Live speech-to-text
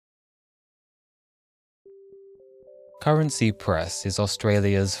Currency Press is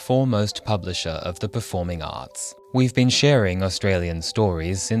Australia's foremost publisher of the performing arts. We've been sharing Australian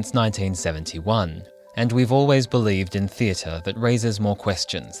stories since 1971, and we've always believed in theatre that raises more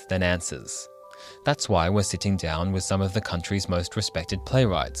questions than answers. That's why we're sitting down with some of the country's most respected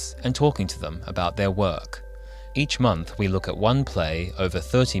playwrights and talking to them about their work. Each month we look at one play over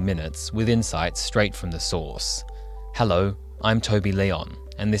 30 minutes with insights straight from the source. Hello, I'm Toby Leon,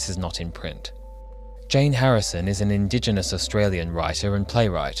 and this is Not in Print. Jane Harrison is an Indigenous Australian writer and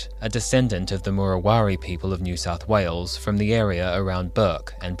playwright, a descendant of the Murawari people of New South Wales from the area around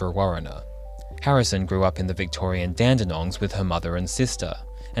Bourke and Brewarrina. Harrison grew up in the Victorian Dandenongs with her mother and sister,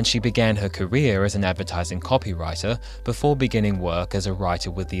 and she began her career as an advertising copywriter before beginning work as a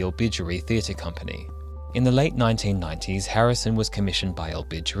writer with the Ilbidgery Theatre Company. In the late 1990s, Harrison was commissioned by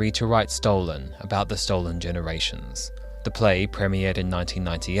Ilbidgery to write Stolen, about the stolen generations. The play premiered in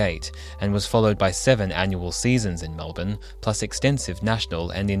 1998 and was followed by 7 annual seasons in Melbourne, plus extensive national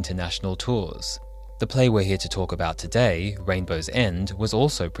and international tours. The play we're here to talk about today, Rainbow's End, was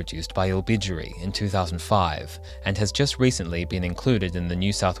also produced by Ilbidgery in 2005 and has just recently been included in the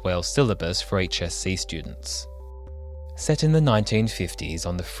New South Wales syllabus for HSC students. Set in the 1950s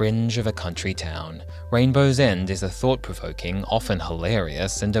on the fringe of a country town, Rainbow's End is a thought-provoking, often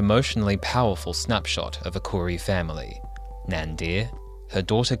hilarious and emotionally powerful snapshot of a Koori family. Nandir, her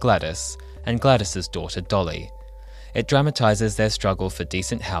daughter Gladys, and Gladys's daughter Dolly. It dramatises their struggle for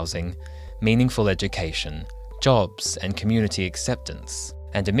decent housing, meaningful education, jobs and community acceptance.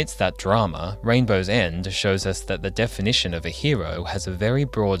 And amidst that drama, Rainbow's End shows us that the definition of a hero has a very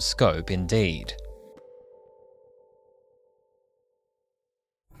broad scope indeed.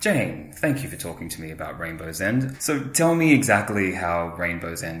 Jane, thank you for talking to me about Rainbow's End. So tell me exactly how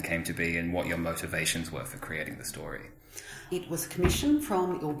Rainbow's End came to be and what your motivations were for creating the story. It was commissioned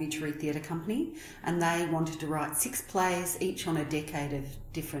from Ilbidgery Theatre Company, and they wanted to write 6 plays, each on a decade of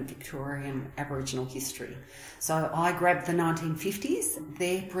different Victorian Aboriginal history. So I grabbed the 1950s.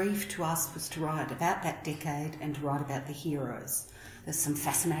 Their brief to us was to write about that decade and to write about the heroes. There's some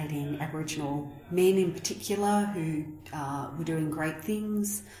fascinating Aboriginal men in particular who were doing great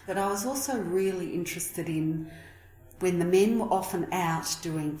things. But I was also really interested in when the men were often out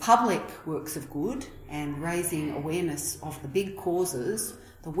doing public works of good and raising awareness of the big causes,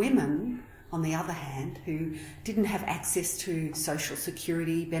 the women, on the other hand, who didn't have access to social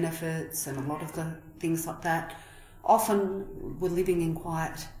security benefits and a lot of the things like that, often were living in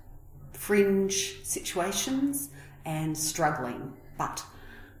quite fringe situations and struggling, but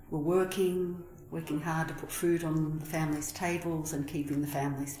were working hard to put food on the families' tables and keeping the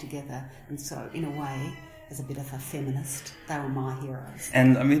families together. And so, in a way, as a bit of a feminist, they were my heroes.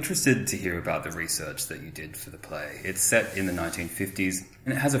 And I'm interested to hear about the research that you did for the play. It's set in the 1950s,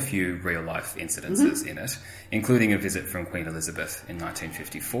 and it has a few real-life incidences in it, including a visit from Queen Elizabeth in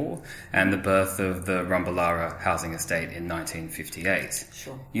 1954 and the birth of the Rumballara housing estate in 1958.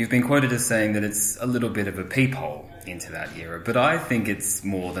 Sure. You've been quoted as saying that it's a little bit of a peephole into that era, but I think it's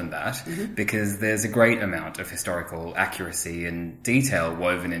more than that, because there's a great amount of historical accuracy and detail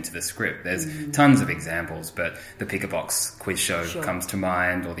woven into the script. There's tons of examples, but the Pick-a-Box quiz show comes to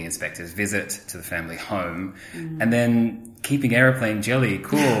mind, or the inspector's visit to the family home, and then keeping aeroplane jelly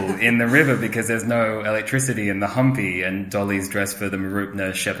cool in the river because there's no electricity in the Humpy, and Dolly's dress for the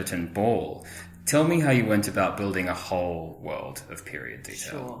Mooroopna Shepparton ball. Tell me how you went about building a whole world of period detail.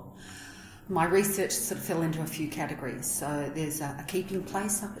 Sure. My research sort of fell into a few categories. So there's a keeping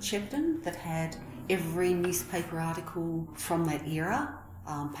place up at Shepparton that had every newspaper article from that era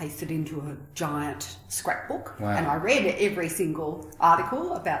pasted into a giant scrapbook. Wow. And I read every single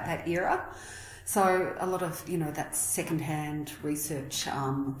article about that era. So a lot of, that's second-hand research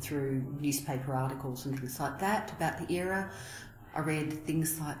through newspaper articles and things like that about the era. I read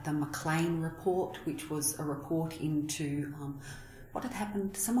things like the Maclean Report, which was a report into what had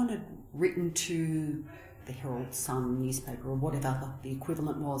happened. Someone had written to the Herald Sun newspaper, or whatever the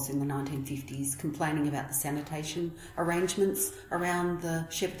equivalent was in the 1950s, complaining about the sanitation arrangements around the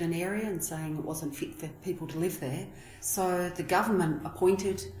Shepparton area and saying it wasn't fit for people to live there. So the government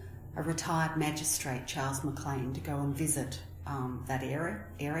appointed a retired magistrate, Charles Maclean, to go and visit that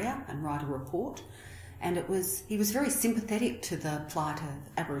area and write a report. And he was very sympathetic to the plight of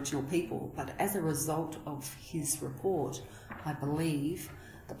Aboriginal people, but as a result of his report, I believe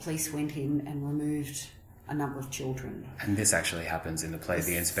the police went in and removed a number of children. And this actually happens in the play. Yes,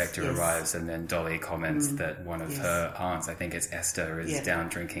 the inspector arrives, and then Dolly comments that one of her aunts, I think it's Esther, is down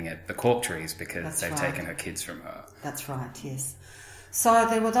drinking at the cork trees because they've taken her kids from her. That's right, yes. So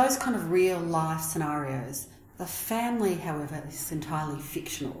there were those kind of real life scenarios. The family, however, is entirely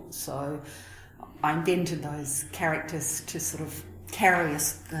fictional. So I invented those characters to sort of carry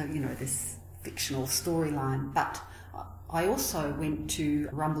us, this fictional storyline. But I also went to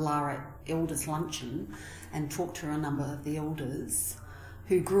Rumballara Elders Luncheon and talked to a number of the elders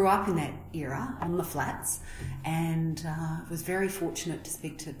who grew up in that era on the flats, and was very fortunate to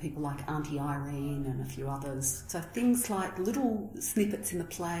speak to people like Auntie Irene and a few others. So things like little snippets in the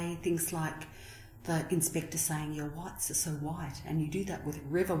play, things like the inspector saying, "Your whites are so white," and you do that with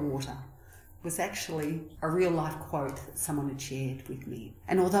river water, was actually a real life quote that someone had shared with me.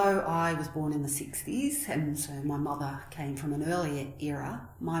 And although I was born in the 60s, and so my mother came from an earlier era,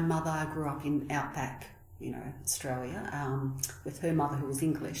 my mother grew up in outback, Australia, with her mother who was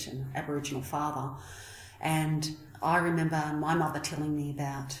English and Aboriginal father. And I remember my mother telling me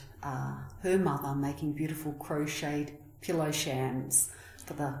about her mother making beautiful crocheted pillow shams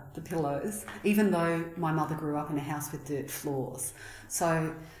for the pillows, even though my mother grew up in a house with dirt floors.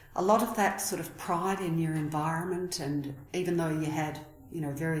 So a lot of that sort of pride in your environment, and even though you had,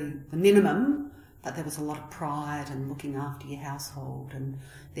 the minimum, but there was a lot of pride and looking after your household and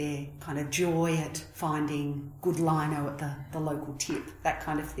their kind of joy at finding good lino at the local tip, that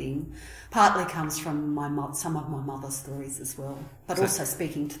kind of thing, partly comes from some of my mother's stories as well, but also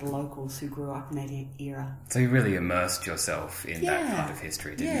speaking to the locals who grew up in that era. So you really immersed yourself in that part of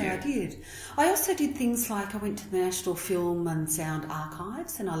history, didn't you? Yeah, I did. I also did things like I went to the National Film and Sound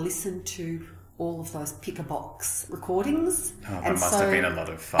Archives and I listened to all of those pick-a-box recordings. Oh, that must have been a lot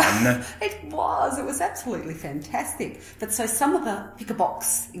of fun. It was absolutely fantastic. But so some of the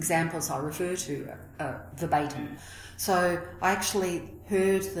pick-a-box examples I refer to verbatim. So I actually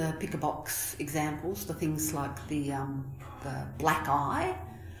heard the pick-a-box examples, the things like the black eye,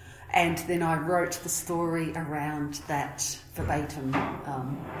 and then I wrote the story around that verbatim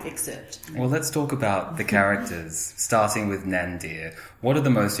excerpt. Well, let's talk about the characters, starting with Nandir. What are the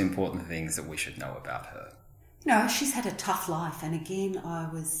most important things that we should know about her? She's had a tough life, and again, I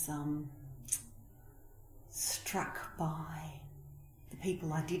was struck by the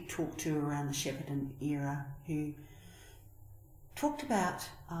people I did talk to around the Shepparton era who talked about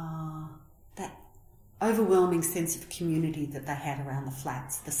that overwhelming sense of community that they had around the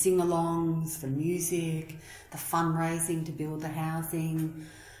flats, the sing-alongs, the music, the fundraising to build the housing,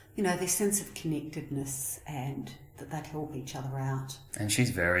 their sense of connectedness and that they'd help each other out. And she's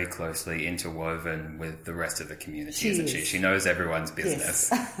very closely interwoven with the rest of the community, isn't she? She knows everyone's business.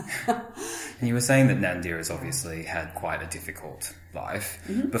 Yes. And you were saying that Nandir has obviously had quite a difficult life.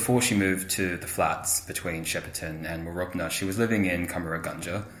 Mm-hmm. Before she moved to the flats between Shepparton and Mooroopna, she was living in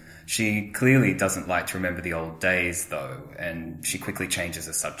Cummeragunja. She clearly doesn't like to remember the old days, though, and she quickly changes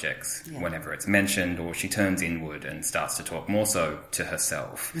the subjects whenever it's mentioned, or she turns inward and starts to talk more so to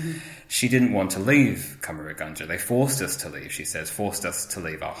herself. Mm-hmm. She didn't want to leave Cummeragunja. They forced us to leave, she says, forced us to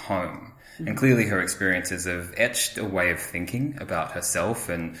leave our home. Mm-hmm. And clearly her experiences have etched a way of thinking about herself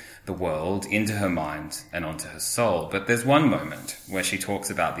and the world into her mind and onto her soul. But there's one moment where she talks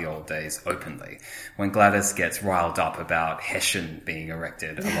about the old days openly, when Gladys gets riled up about Hessian being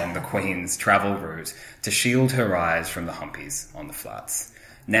erected along the Queen's travel route to shield her eyes from the humpies on the flats.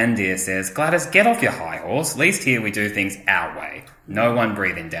 Nandir says, "Gladys, get off your high horse. At least here we do things our way. No one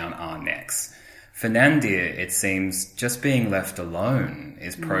breathing down our necks." For Nandir, it seems just being left alone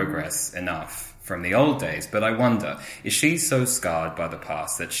is progress enough from the old days. But I wonder, is she so scarred by the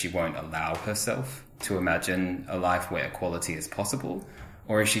past that she won't allow herself to imagine a life where equality is possible?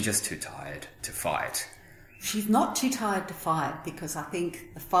 Or is she just too tired to fight? She's not too tired to fight, because I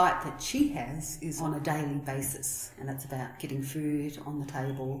think the fight that she has is on a daily basis, and it's about getting food on the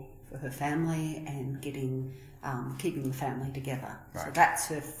table for her family and keeping the family together. Right. So that's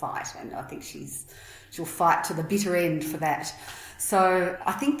her fight, and I think she'll fight to the bitter end for that. So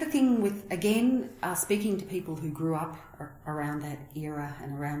I think the thing with, again, speaking to people who grew up around that era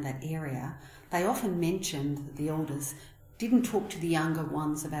and around that area, they often mentioned that the elders didn't talk to the younger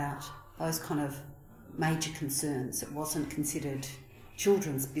ones about those kind of major concerns. It wasn't considered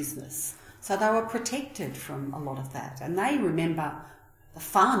children's business. So they were protected from a lot of that. And they remember the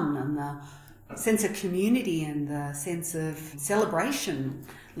fun and the sense of community and the sense of celebration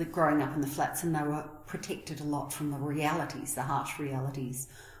growing up in the flats, and they were protected a lot from the realities, the harsh realities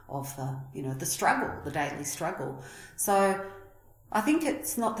of the struggle, the daily struggle. So I think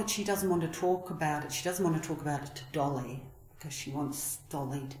it's not that she doesn't want to talk about it. She doesn't want to talk about it to Dolly, because she wants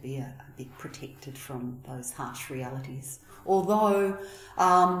Dolly to be a bit protected from those harsh realities. Although,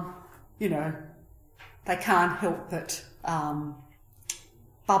 they can't help but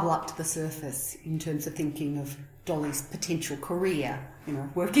bubble up to the surface in terms of thinking of Dolly's potential career,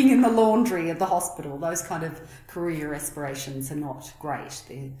 working in the laundry at the hospital. Those kind of career aspirations are not great.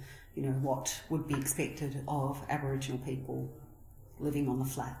 They're, what would be expected of Aboriginal people living on the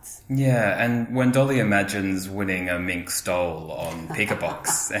flats. Yeah, and when Dolly imagines winning a mink stole on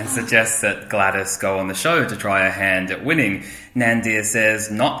Pick-a-Box and suggests that Gladys go on the show to try her hand at winning, Nandir says,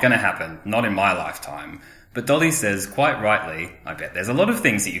 not going to happen, not in my lifetime. But Dolly says, quite rightly, I bet there's a lot of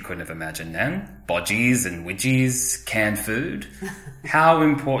things that you couldn't have imagined, Nan. Bodgies and widgies, canned food. How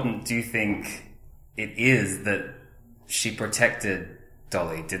important do you think it is that she protected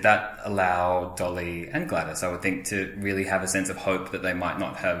Dolly? Did that allow Dolly and Gladys, I would think, to really have a sense of hope that they might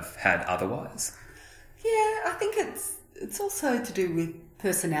not have had otherwise? Yeah, I think it's also to do with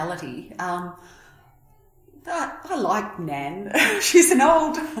personality. I like Nan. She's an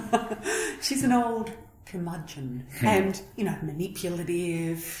old curmudgeon and,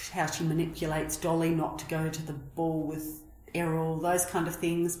 manipulative, how she manipulates Dolly not to go to the ball with Errol, those kind of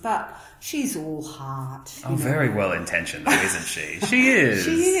things, but she's all heart. Very well intentioned though, isn't she? She is.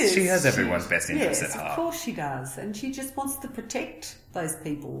 She is. She has everyone's best interests at yes, heart. Of course she does, and she just wants to protect those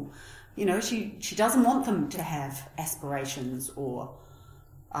people. She doesn't want them to have aspirations or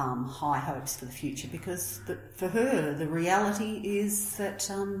high hopes for the future, because for her the reality is that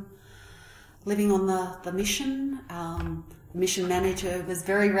living on the mission, the mission manager was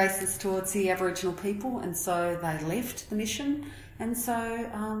very racist towards the Aboriginal people, and so they left the mission. And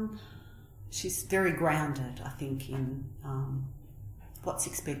so she's very grounded, I think, in what's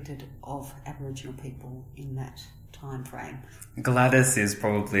expected of Aboriginal people in that time frame. Gladys is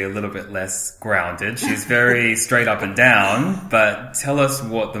probably a little bit less grounded. She's very straight up and down, but tell us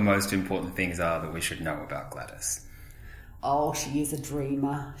what the most important things are that we should know about Gladys. Oh, she is a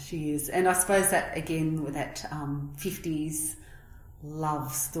dreamer. She is. And I suppose that, again, with that 50s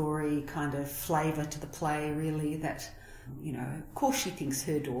love story kind of flavour to the play, really, that, of course she thinks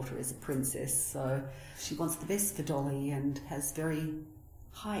her daughter is a princess, so she wants the best for Dolly and has very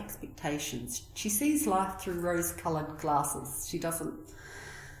high expectations. She sees life through rose-coloured glasses. She doesn't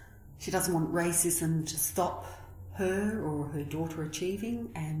want racism to stop her or her daughter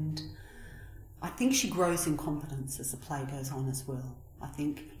achieving, and I think she grows in confidence as the play goes on as well. I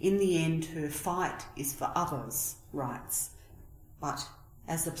think in the end her fight is for others' rights, but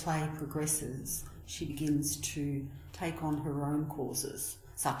as the play progresses she begins to take on her own causes,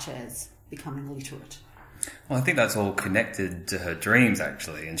 such as becoming literate. Well, I think that's all connected to her dreams,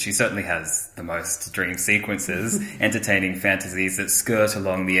 actually, and she certainly has the most dream sequences, entertaining fantasies that skirt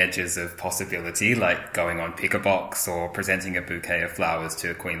along the edges of possibility, like going on Pick-a-Box or presenting a bouquet of flowers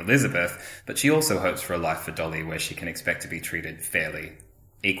to Queen Elizabeth, but she also hopes for a life for Dolly where she can expect to be treated fairly,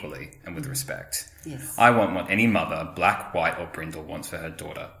 equally, and with respect. Yes. I want what any mother, black, white or brindle, wants for her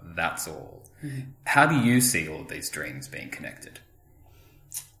daughter. That's all. Mm-hmm. How do you see all of these dreams being connected?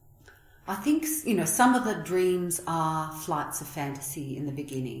 I think, some of the dreams are flights of fantasy in the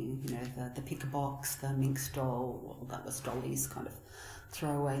beginning. The Pick-a-Box, the mink stole, well, that was Dolly's kind of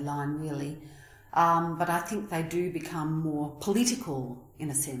throwaway line, really. But I think they do become more political, in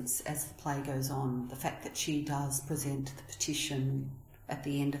a sense, as the play goes on. The fact that she does present the petition at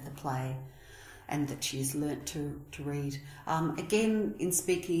the end of the play and that she has learnt to read. Again, in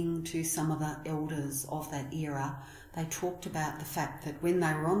speaking to some of the elders of that era, they talked about the fact that when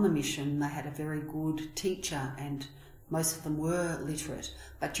they were on the mission, they had a very good teacher and most of them were literate.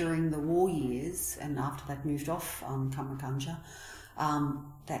 But during the war years, and after they'd moved off Kamakanja,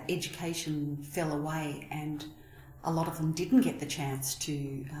 that education fell away and a lot of them didn't get the chance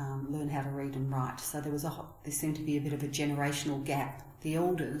to learn how to read and write. So there seemed to be a bit of a generational gap. The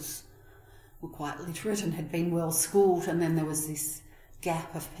elders were quite literate and had been well schooled, and then there was this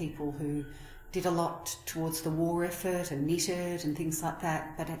gap of people who did a lot towards the war effort and knitted and things like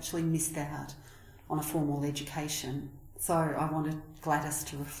that, but actually missed out on a formal education. So I wanted Gladys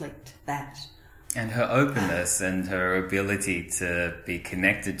to reflect that. And her openness and her ability to be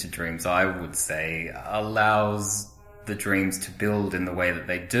connected to dreams, I would say, allows the dreams to build in the way that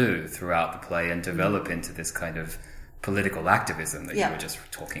they do throughout the play and develop into this kind of political activism that you were just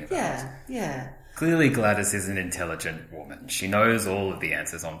talking about. Yeah. Clearly Gladys is an intelligent woman. She knows all of the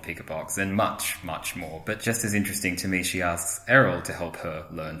answers on Pick-a-Box and much, much more. But just as interesting to me, she asks Errol to help her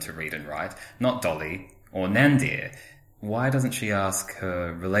learn to read and write, not Dolly or Nandir. Why doesn't she ask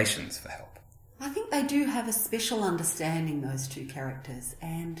her relations for help? I think they do have a special understanding, those two characters,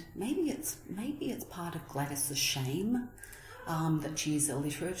 and maybe it's part of Gladys's shame that she is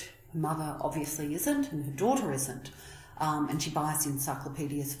illiterate. Her mother obviously isn't, and her daughter isn't, and she buys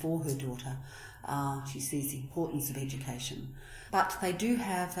encyclopedias for her daughter. She sees the importance of education. But they do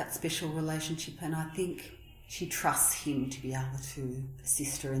have that special relationship, and I think she trusts him to be able to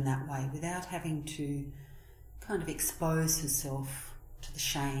assist her in that way without having to kind of expose herself to the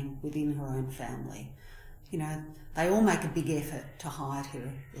shame within her own family. You know, they all make a big effort to hide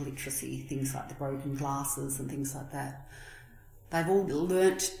her illiteracy, things like the broken glasses and things like that. They've all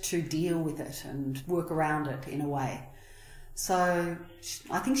learnt to deal with it and work around it in a way. So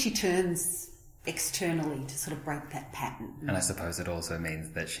I think she turns externally to sort of break that pattern. And I suppose it also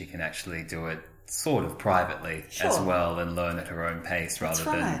means that she can actually do it sort of privately Sure. as well and learn at her own pace rather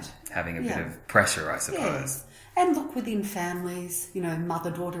than having a bit of pressure, I suppose. Yes. And look, within families, you know,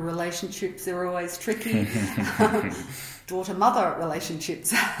 mother-daughter relationships are always tricky. Daughter-mother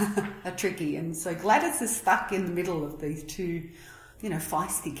relationships are tricky. And so Gladys is stuck in the middle of these two, you know,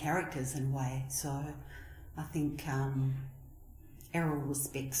 feisty characters in a way. So I think Errol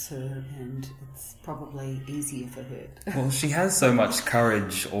respects her and it's probably easier for her. Well, she has so much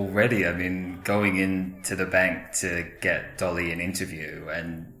courage already. I mean, going into the bank to get Dolly an interview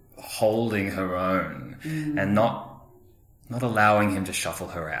and holding her own and not allowing him to shuffle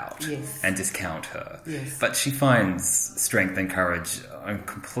her out and discount her. Yes. But she finds strength and courage on a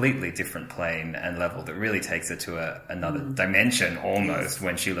completely different plane and level that really takes her to another dimension almost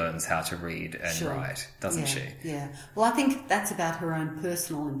when she learns how to read and write, doesn't she? Yeah. Well, I think that's about her own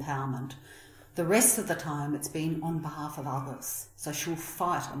personal empowerment. The rest of the time it's been on behalf of others. So she'll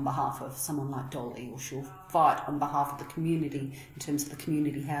fight on behalf of someone like Dolly, or she'll fight on behalf of the community in terms of the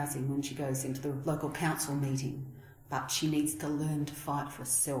community housing when she goes into the local council meeting. But she needs to learn to fight for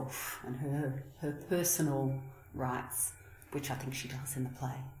herself and her personal rights, which I think she does in the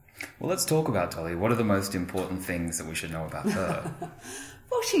play. Well, let's talk about Dolly. What are the most important things that we should know about her?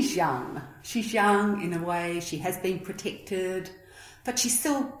 Well, she's young. She's young in a way. She has been protected, but she's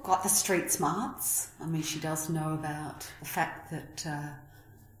still got the street smarts. I mean, she does know about the fact that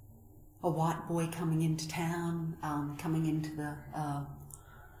a white boy coming into town, coming into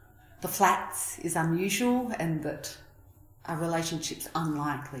the flats is unusual, and that a relationship's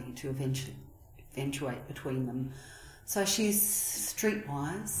unlikely to eventuate between them. So she's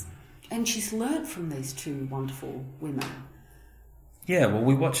streetwise, and she's learnt from these two wonderful women. Yeah, well,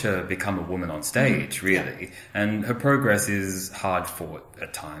 we watch her become a woman on stage, really, and her progress is hard-fought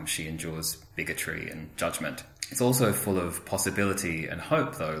at times. She endures bigotry and judgment. It's also full of possibility and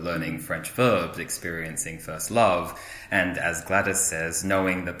hope, though, learning French verbs, experiencing first love, and, as Gladys says,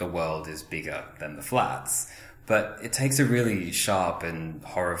 knowing that the world is bigger than the flats. But it takes a really sharp and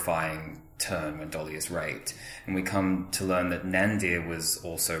horrifying turn when Dolly is raped, and we come to learn that Nandir was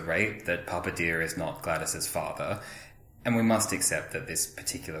also raped, that Papa Dear is not Gladys's father, and we must accept that this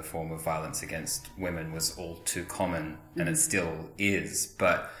particular form of violence against women was all too common, and it still is,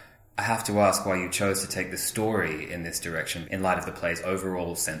 but I have to ask why you chose to take the story in this direction in light of the play's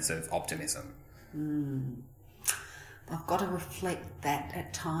overall sense of optimism. I've got to reflect that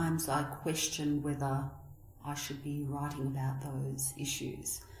at times I question whether I should be writing about those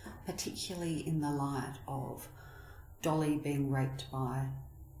issues, particularly in the light of Dolly being raped by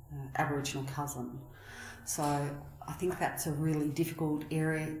an Aboriginal cousin. So I think that's a really difficult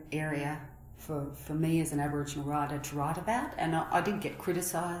area for me as an Aboriginal writer to write about, and I did get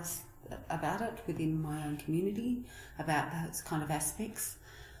criticised about it within my own community about those kind of aspects.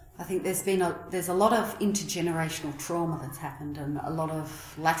 I think there's a lot of intergenerational trauma that's happened and a lot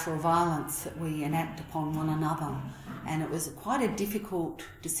of lateral violence that we enact upon one another, and it was quite a difficult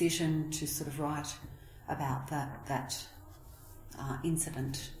decision to sort of write about that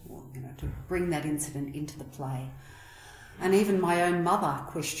incident, or, you know, to bring that incident into the play. And even my own mother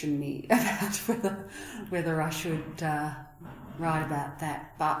questioned me about whether I should write about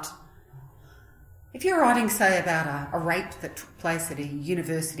that. But if you're writing, say, about a rape that took place at a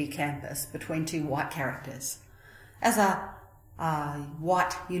university campus between two white characters, as a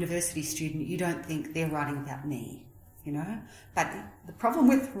white university student, you don't think they're writing about me, you know? But the problem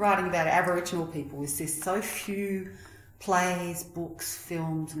with writing about Aboriginal people is there's so few plays, books,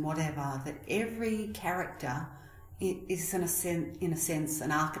 films, and whatever, that every character is in a sense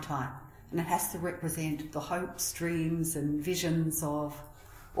an archetype, and it has to represent the hopes, dreams and visions of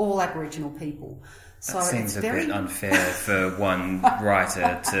all Aboriginal people. So that seems a bit unfair for one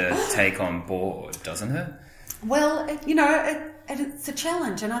writer to take on board, doesn't it? Well, it's a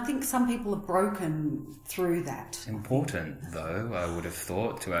challenge, and I think some people have broken through that. Important, though, I would have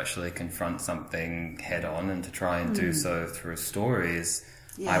thought, to actually confront something head-on and to try and do so through stories.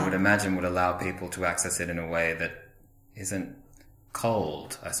 I would imagine would allow people to access it in a way that isn't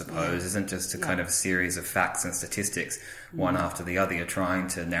cold, I suppose, isn't just a kind of series of facts and statistics, one after the other. You're trying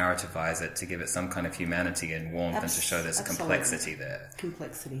to narrativize it to give it some kind of humanity and warmth and to show there's complexity there.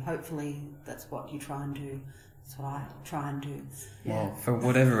 Complexity. Hopefully that's what you try and do. That's what I try and do. Yeah. Well, for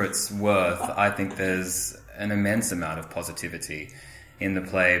whatever it's worth, I think there's an immense amount of positivity in the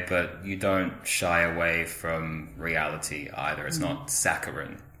play, but you don't shy away from reality either. It's not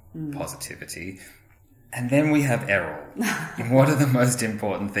saccharine positivity. And then we have Errol. What are the most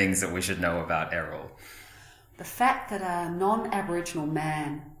important things that we should know about Errol? The fact that a non-Aboriginal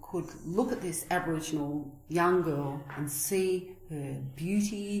man could look at this Aboriginal young girl and see her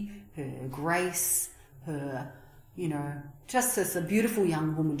beauty, her grace, her, just as a beautiful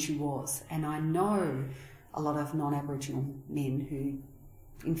young woman she was. And I know a lot of non-Aboriginal men who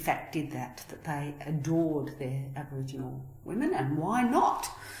in fact did that they adored their Aboriginal women, and why not?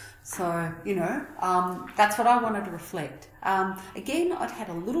 So, that's what I wanted to reflect. Again, I'd had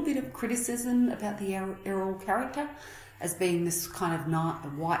a little bit of criticism about the Errol character as being this kind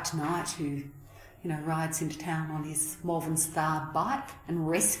of white knight who, rides into town on his Malvern Star bike and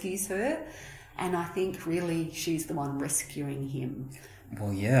rescues her. And I think really she's the one rescuing him.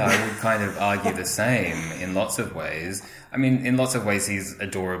 Well, yeah, I would kind of argue the same in lots of ways. I mean, in lots of ways, he's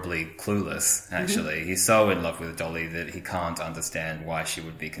adorably clueless, actually. Mm-hmm. He's so in love with Dolly that he can't understand why she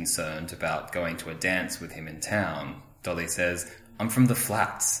would be concerned about going to a dance with him in town. Dolly says, "I'm from the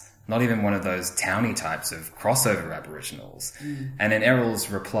flats, not even one of those towny types of crossover Aboriginals." Mm. And in Errol's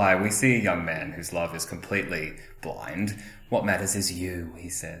reply, we see a young man whose love is completely blind. "What matters is you," he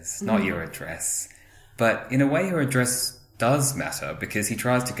says, "not your address." But in a way, her address does matter, because he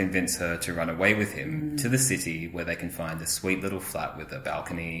tries to convince her to run away with him to the city, where they can find a sweet little flat with a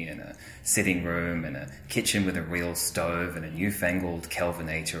balcony and a sitting room and a kitchen with a real stove and a newfangled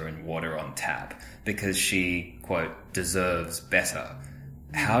Kelvinator and water on tap, because she, quote, deserves better.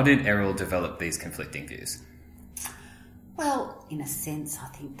 How did Errol develop these conflicting views? Well, in a sense, I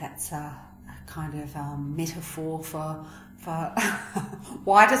think that's a kind of metaphor for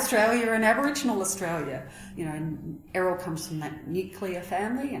white Australia and Aboriginal Australia. And Errol comes from that nuclear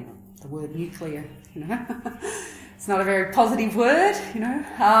family, and the word nuclear, it's not a very positive word,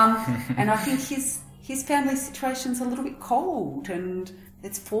 and I think his family situation's a little bit cold and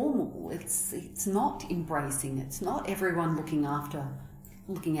it's formal. It's not embracing. It's not everyone looking out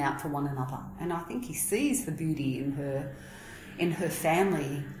for one another. And I think he sees the beauty in her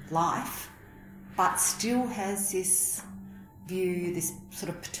family life, but still has this view, this sort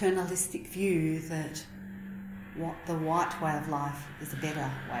of paternalistic view that what the white way of life is a better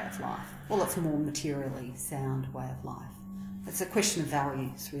way of life. Well, it's a more materially sound way of life. It's a question of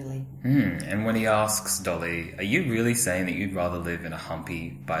values, really. And when he asks Dolly, "Are you really saying that you'd rather live in a humpy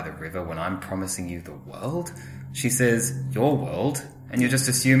by the river when I'm promising you the world?" She says, "Your world, and you're just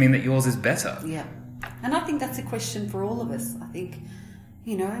assuming that yours is better." Yeah. And I think that's a question for all of us. I think,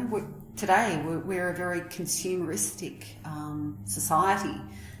 today we're a very consumeristic society.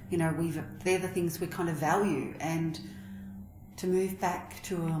 They're the things we kind of value, and to move back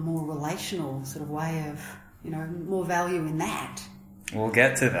to a more relational sort of way of, more value in that. We'll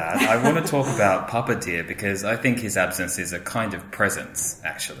get to that. I want to talk about Papa Deer, because I think his absence is a kind of presence,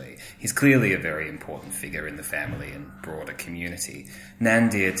 actually. He's clearly a very important figure in the family and broader community. Nan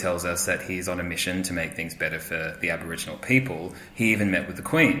Deer tells us that he's on a mission to make things better for the Aboriginal people. He even met with the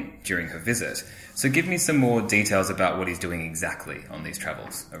Queen during her visit. So give me some more details about what he's doing exactly on these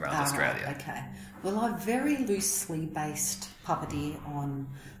travels around Australia. Okay. Well, I've very loosely based Papa Deer on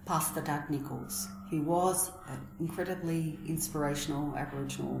Pastor Doug Nicholls, who was an incredibly inspirational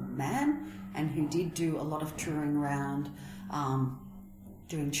Aboriginal man and who did do a lot of touring around,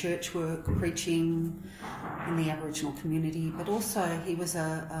 doing church work, preaching in the Aboriginal community, but also he was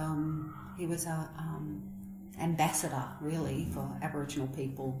a ambassador, really, for Aboriginal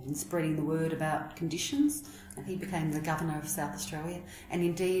people in spreading the word about conditions, and he became the Governor of South Australia. And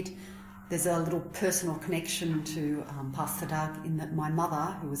indeed, there's a little personal connection to Pastor Doug, in that my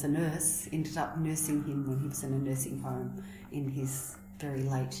mother, who was a nurse, ended up nursing him when he was in a nursing home in his very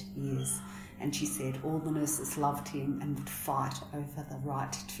late years. And she said all the nurses loved him and would fight over the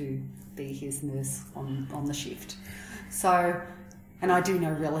right to be his nurse on the shift. So, and I do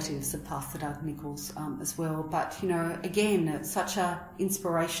know relatives of Pastor Doug Nicholls as well. But, again, such a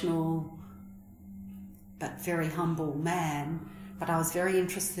inspirational but very humble man. But I was very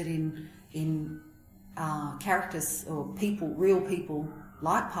interested in characters or people, real people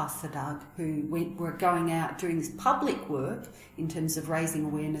like Pastor Doug, who were going out doing this public work in terms of raising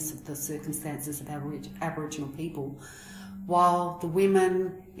awareness of the circumstances of Aboriginal people, while the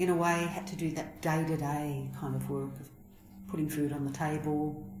women, in a way, had to do that day-to-day kind of work of putting food on the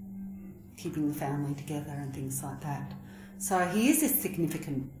table, keeping the family together and things like that. So he is a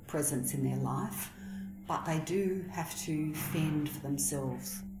significant presence in their life, but they do have to fend for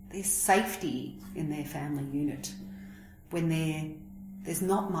themselves. There's safety in their family unit when there's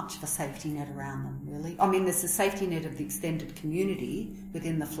not much of a safety net around them, really. I mean, there's a safety net of the extended community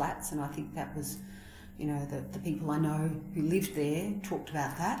within the flats, and I think that was, the people I know who lived there talked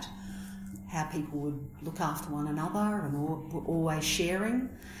about that, how people would look after one another and were always sharing.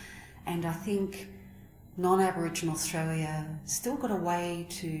 And I think non-Aboriginal Australia still got a way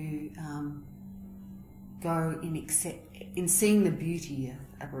to go in seeing the beauty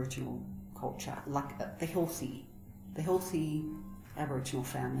of Aboriginal culture, like the healthy Aboriginal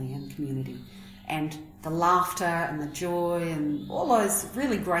family and community, and the laughter and the joy and all those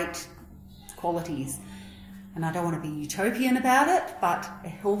really great qualities. And I don't want to be utopian about it, but a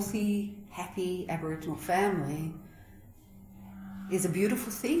healthy, happy Aboriginal family is a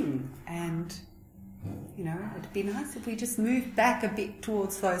beautiful thing. And it'd be nice if we just moved back a bit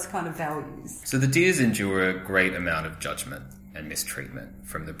towards those kind of values. So the Deers endure a great amount of judgment and mistreatment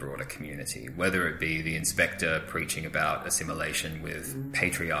from the broader community, whether it be the inspector preaching about assimilation with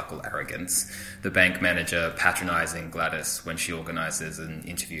patriarchal arrogance, the bank manager patronising Gladys when she organises an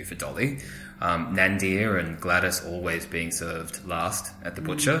interview for Dolly, Nandir and Gladys always being served last at the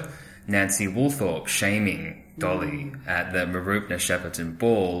butcher, Nancy Woolthorpe shaming Dolly at the Mooroopna Shepparton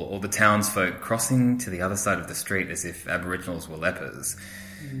ball, or the townsfolk crossing to the other side of the street as if Aboriginals were lepers.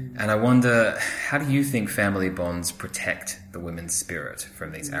 And I wonder, how do you think family bonds protect the women's spirit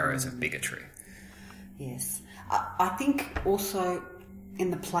from these arrows of bigotry? Yes. I think also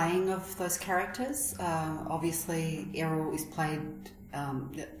in the playing of those characters, obviously Errol is played,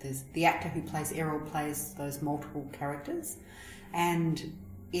 there's the actor who plays Errol plays those multiple characters, and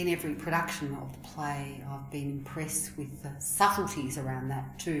in every production of the play I've been impressed with the subtleties around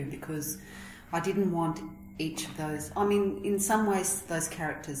that too, because I didn't want each of those... I mean, in some ways those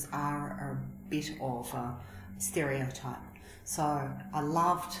characters are a bit of a stereotype. So I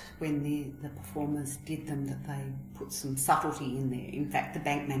loved when the performers did them, that they put some subtlety in there. In fact, the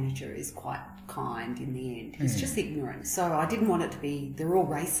bank manager is quite kind in the end. He's just ignorant. So I didn't want it to be... They're all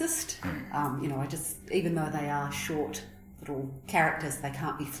racist. Even though they are short little characters, they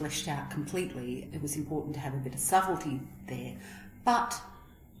can't be fleshed out completely. It was important to have a bit of subtlety there. But,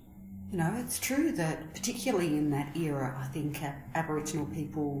 it's true that particularly in that era, I think Aboriginal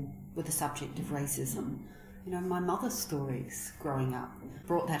people were the subject of racism. My mother's stories growing up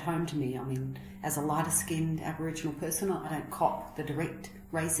brought that home to me. I mean, as a lighter-skinned Aboriginal person, I don't cop the direct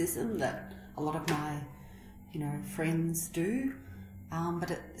racism that a lot of my, friends do.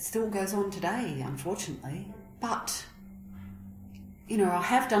 But it still goes on today, unfortunately. But I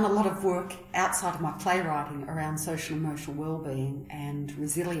have done a lot of work outside of my playwriting around social and emotional wellbeing and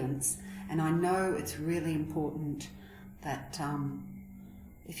resilience, and I know it's really important that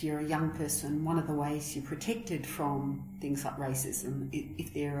if you're a young person, one of the ways you're protected from things like racism,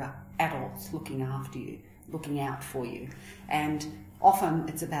 if there are adults looking after you, looking out for you. And often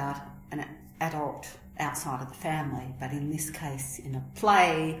it's about an adult outside of the family, but in this case, in a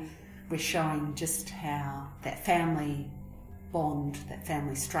play, we're showing just how that family bond, that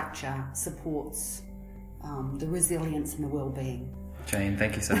family structure supports the resilience and the well-being. Jane,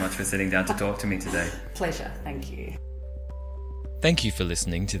 thank you so much for sitting down to talk to me today. Pleasure, thank you. Thank you for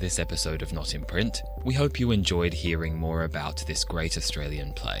listening to this episode of Not in Print. We hope you enjoyed hearing more about this great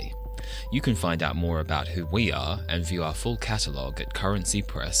Australian play. You can find out more about who we are and view our full catalogue at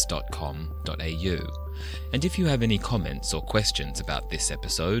currencypress.com.au. And if you have any comments or questions about this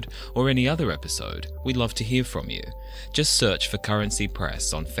episode or any other episode, we'd love to hear from you. Just search for Currency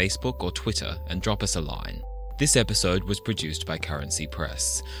Press on Facebook or Twitter and drop us a line. This episode was produced by Currency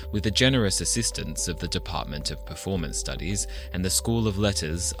Press, with the generous assistance of the Department of Performance Studies and the School of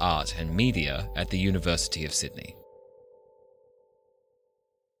Letters, Art and Media at the University of Sydney.